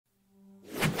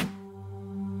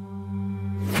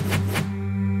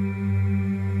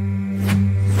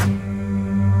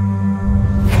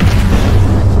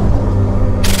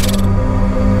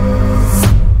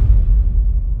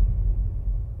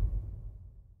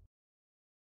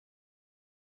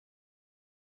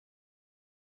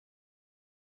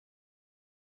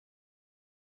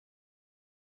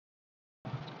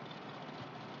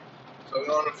So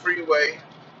we're on the freeway,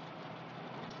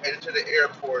 headed to the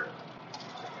airport.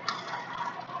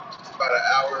 It's about an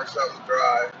hour or something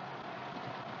drive.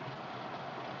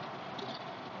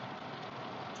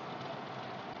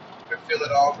 I can feel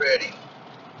it already.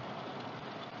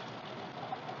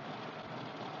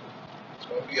 It's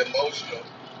gonna be emotional.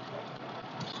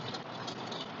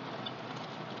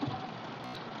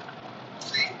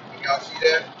 See? Can y'all see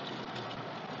that?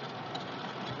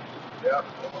 Yep,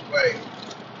 on the way.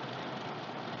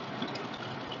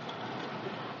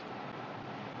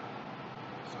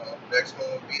 So next one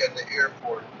will be at the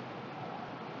airport.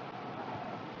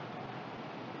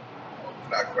 Hope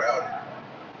it's not crowded.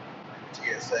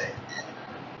 TSA.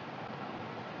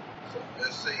 So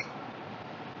let's see.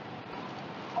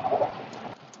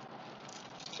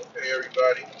 Okay,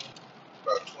 everybody.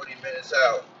 About 20 minutes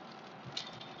out.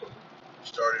 It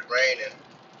started raining.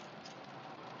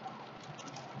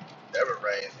 Never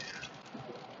rains here.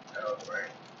 Now it's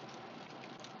raining.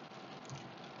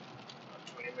 About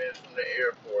 20 minutes from the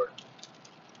airport.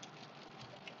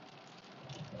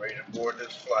 I'm ready to board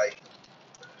this flight,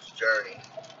 this journey.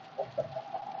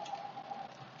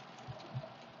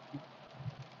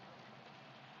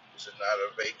 This is not a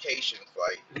vacation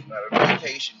flight. It's not a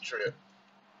vacation trip.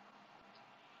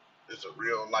 It's a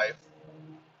real life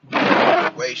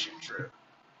situation trip.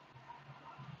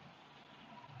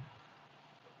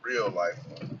 A real life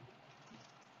one.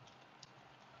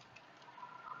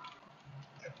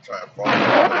 I'm trying to fall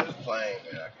asleep on this plane,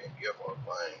 man. I can't get up on a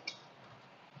plane.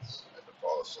 I have to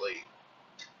fall asleep.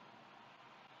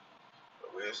 But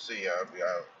we'll see. I'll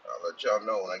let y'all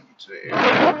know when I get to the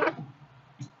airport.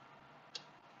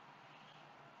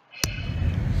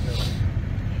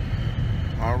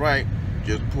 All right,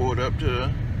 just pulled up to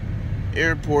the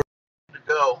airport to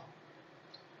go.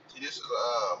 See, this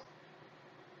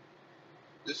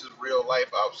is real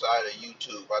life outside of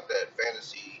YouTube, about that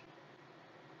fantasy,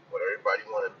 what everybody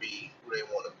want to be, who they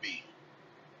want to be,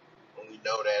 when we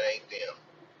know that ain't them.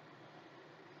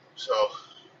 So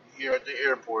here at the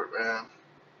airport, man,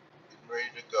 getting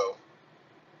ready to go.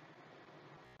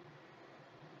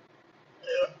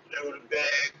 Yep, there with a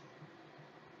bag.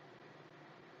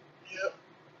 Yep,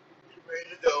 getting ready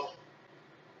to go.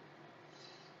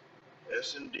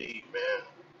 Yes, indeed, man.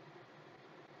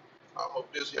 I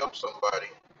hope this helps somebody,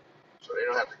 so they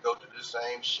don't have to go through the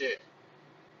same shit.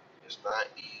 It's not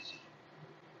easy.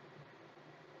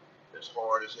 It's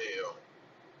hard as hell,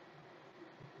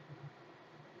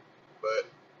 but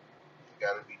it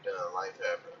gotta be done. Life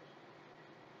happens.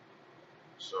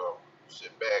 So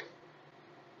sit back,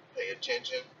 pay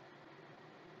attention,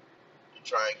 and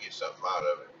try and get something out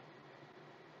of it.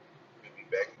 We'll be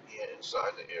back again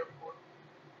inside the airport.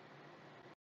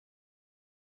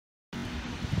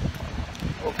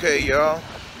 Okay, y'all,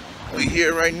 we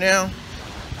here right now.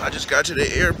 I just got to the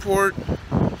airport,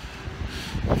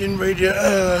 getting ready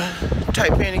to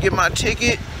type in and get my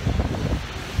ticket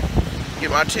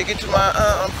to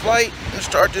my flight and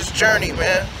start this journey,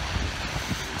 man.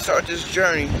 Start this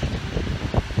journey.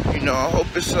 You know, I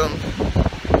hope it's some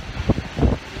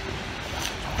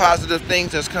positive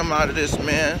things that's come out of this,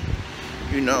 man.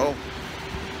 You know,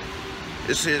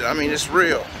 it's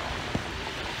real.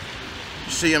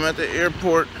 You see, I'm at the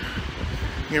airport,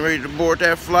 getting ready to board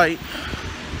that flight.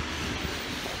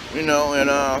 You know, and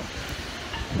I'm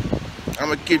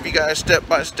gonna give you guys step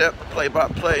by step, play by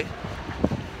play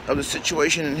of the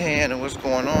situation in hand and what's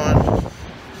going on.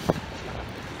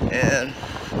 And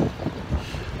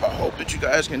I hope that you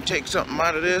guys can take something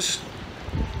out of this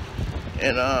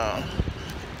and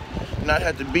not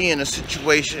have to be in a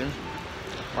situation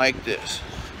like this.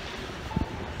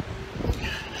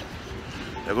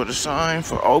 There go the sign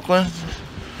for Oakland,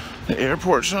 the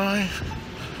airport sign.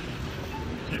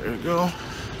 There we go.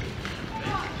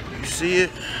 You see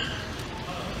it?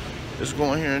 Let's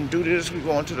go in here and do this. We're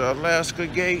going to the Alaska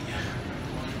gate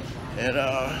and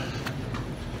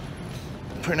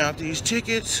print out these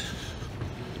tickets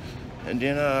and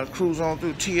then cruise on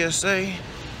through TSA,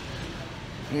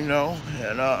 you know,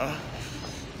 and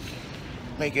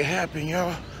make it happen,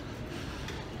 y'all.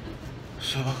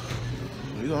 So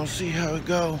we're gonna see how it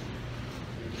go.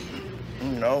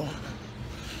 You know,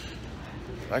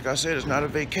 like I said, it's not a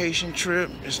vacation trip.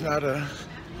 It's not a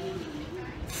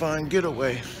fun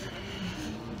getaway.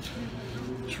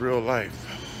 It's real life.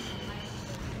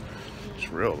 It's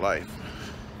real life.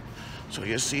 So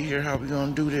you see here how we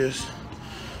gonna do this.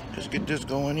 Let's get this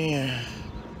going in.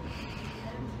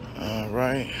 All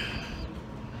right.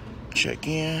 Check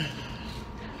in.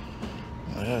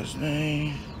 Last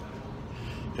name.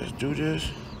 Let's do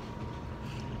this.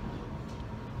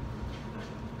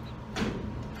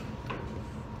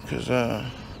 Cause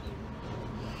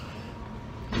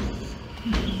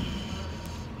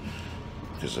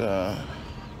Cause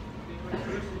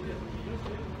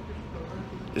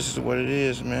this is what it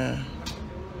is, man.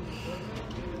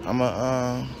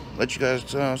 I'ma let you guys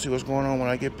see what's going on when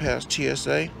I get past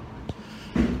TSA.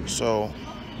 So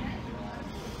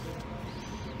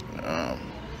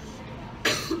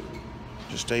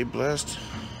just stay blessed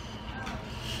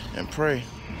and pray.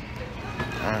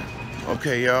 All right.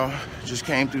 Okay, y'all. Just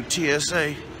came through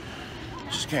TSA.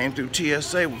 Just came through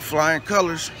TSA with flying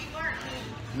colors.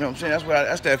 You know what I'm saying?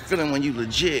 That's that feeling when you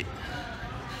legit.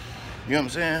 You know what I'm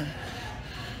saying?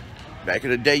 Back in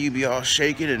the day, you be all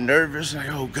shaking and nervous.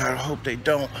 Like, oh God, I hope they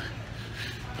don't.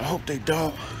 I hope they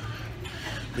don't.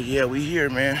 But yeah, we here,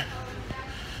 man.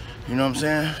 You know what I'm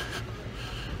saying?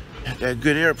 At that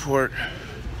good airport.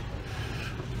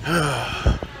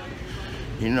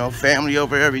 You know, family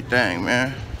over everything,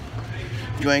 man.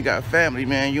 If you ain't got family,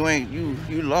 man,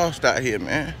 you lost out here,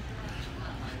 man.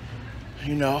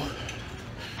 You know,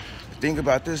 the thing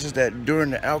about this is that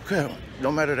during the outcome,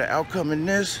 no matter the outcome in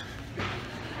this,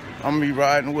 I'm gonna be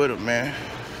riding with them, man.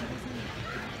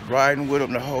 Riding with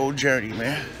them the whole journey,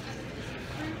 man.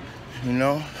 You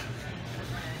know,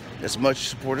 as much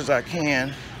support as I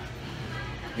can.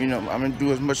 You know, I'm gonna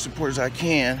do as much support as I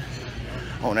can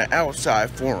on the outside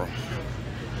for them.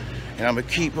 And I'm gonna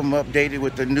keep them updated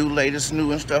with the latest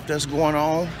new and stuff that's going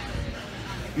on.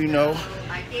 You know,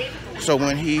 so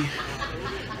when he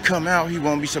come out, he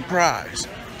won't be surprised.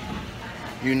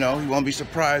 You know, he won't be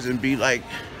surprised and be like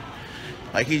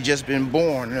he's just been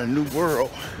born in a new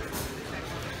world.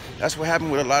 That's what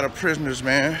happened with a lot of prisoners,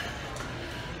 man.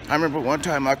 I remember one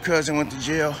time my cousin went to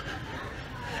jail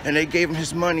and they gave him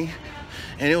his money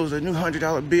and it was a new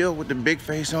 $100 bill with the big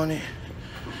face on it.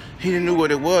 He didn't know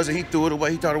what it was and he threw it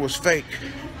away. He thought it was fake.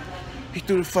 He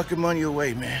threw the fucking money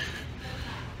away, man.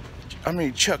 I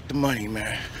mean, chucked the money,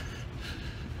 man.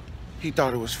 He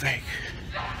thought it was fake.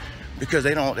 Because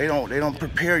they don't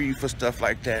prepare you for stuff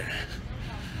like that.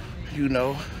 You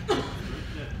know,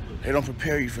 they don't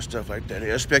prepare you for stuff like that.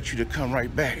 They expect you to come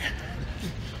right back.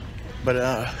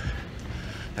 But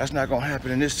that's not gonna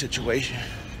happen in this situation.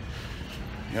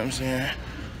 You know what I'm saying?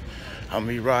 I'm gonna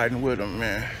be riding with him,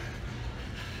 man.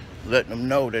 Letting him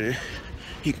know that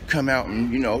he could come out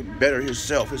and, you know, better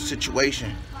himself, his situation.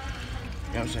 You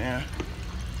know what I'm saying?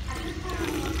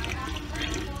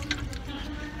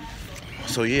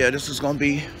 So yeah, this is gonna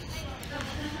be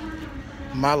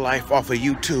my life off of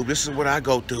YouTube. This is what I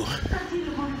go through.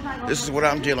 This is what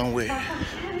I'm dealing with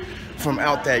from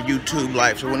out that YouTube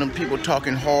life. So when them people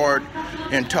talking hard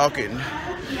and talking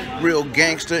real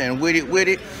gangster and with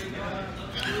it,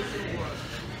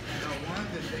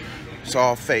 it's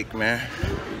all fake, man.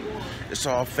 It's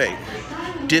all fake.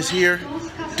 This here,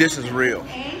 this is real.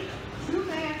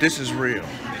 This is real.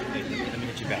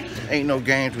 Ain't no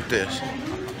games with this.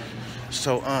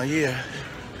 So yeah.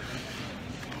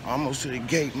 Almost to the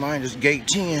gate. Mine is gate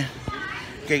 10.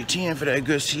 Gate 10 for that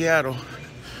good Seattle.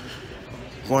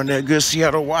 Going to that good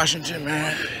Seattle, Washington,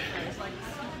 man.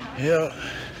 Yeah.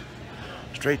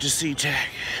 Straight to SeaTac.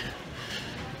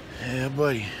 Yeah,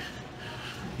 buddy.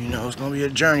 You know, it's gonna be a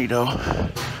journey though.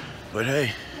 But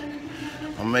hey,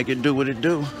 I'm gonna make it do what it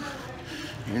do.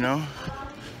 You know?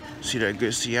 See that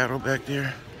good Seattle back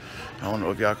there? I don't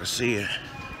know if y'all can see it.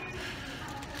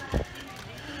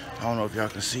 I don't know if y'all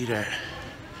can see that.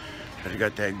 But I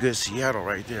got that good Seattle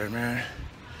right there, man.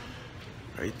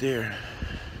 Right there.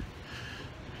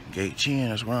 Gate 10,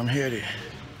 that's where I'm headed.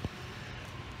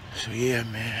 So yeah,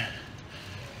 man.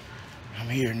 I'm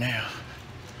here now.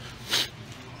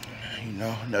 You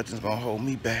know, nothing's gonna hold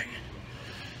me back.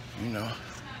 You know.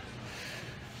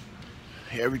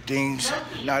 Everything's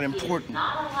not important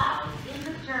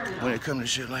when it comes to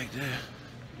shit like that.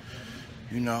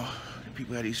 You know,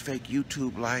 people have these fake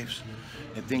YouTube lives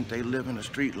and think they live in a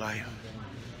street life.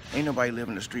 Ain't nobody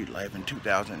living a street life in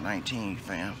 2019,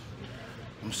 fam.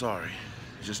 I'm sorry.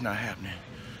 It's just not happening.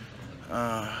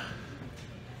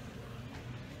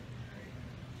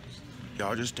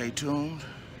 Y'all just stay tuned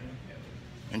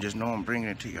and just know I'm bringing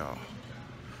it to y'all.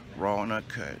 Raw and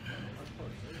uncut.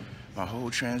 My whole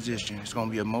transition. It's gonna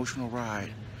be an emotional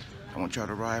ride. I want y'all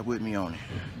to ride with me on it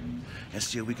and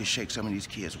see if we can shake some of these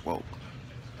kids woke.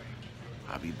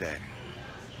 I'll be back.